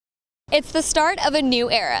It's the start of a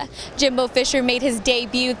new era. Jimbo Fisher made his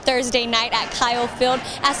debut Thursday night at Kyle Field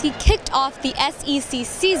as he kicked off the SEC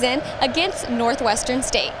season against Northwestern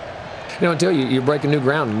State. You know, until you're breaking new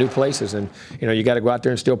ground in new places, and you got to go out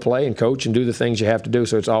there and still play and coach and do the things you have to do.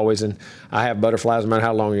 So it's always, and I have butterflies no matter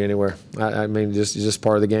how long you're anywhere. I mean, just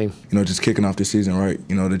part of the game. Just kicking off this season right.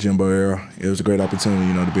 The Jimbo era. It was a great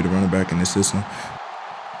opportunity, to be the running back in this system.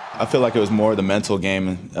 I feel like it was more the mental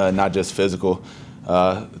game, not just physical.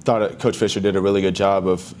 Thought Coach Fisher did a really good job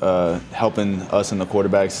of helping us and the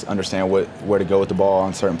quarterbacks understand where to go with the ball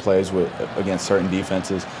on certain plays against certain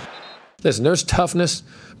defenses. Listen, there's toughness,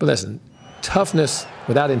 but listen, toughness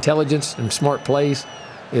without intelligence and smart plays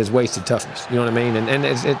is wasted toughness. You know what I mean?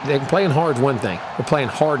 And playing hard is one thing, but playing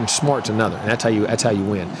hard and smart's another. And that's how you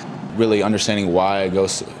win. Really understanding why it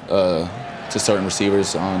goes to certain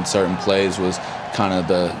receivers on certain plays was kind of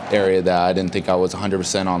the area that I didn't think I was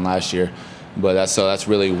 100% on last year. But that's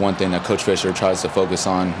really one thing that Coach Fisher tries to focus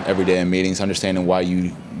on every day in meetings, understanding why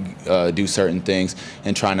you do certain things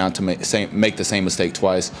and try not to make the same mistake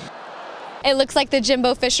twice. It looks like the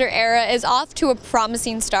Jimbo Fisher era is off to a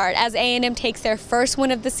promising start as A&M takes their first win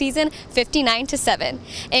of the season, 59-7.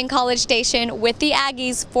 In College Station with the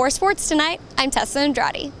Aggies for Sports2Nite, I'm Tessa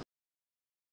Andrade.